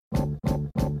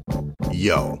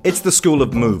Yo, it's the School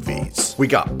of Movies. We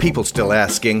got people still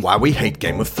asking why we hate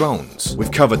Game of Thrones.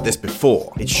 We've covered this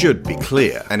before. It should be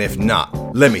clear. And if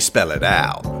not, let me spell it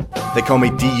out. They call me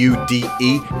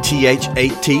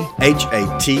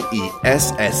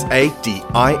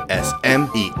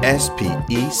DUDETHATTESSADISSESPECIALLYATTTHEPESPEN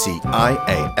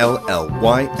BUTRUNSDEEPER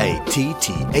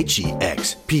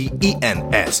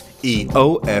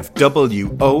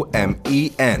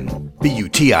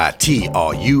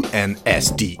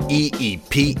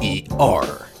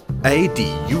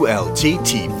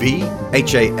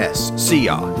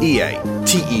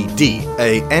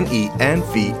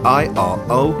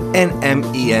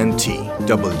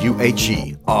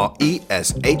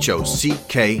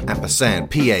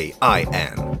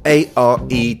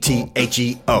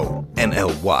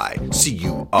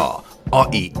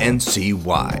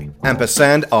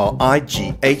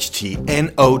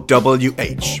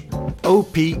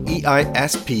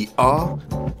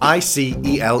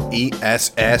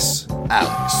ADULTTVHASCIEATTENEMENT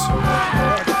Alex.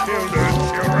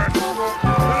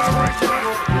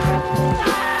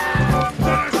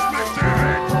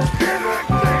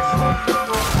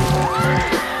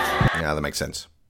 Yeah, that makes sense.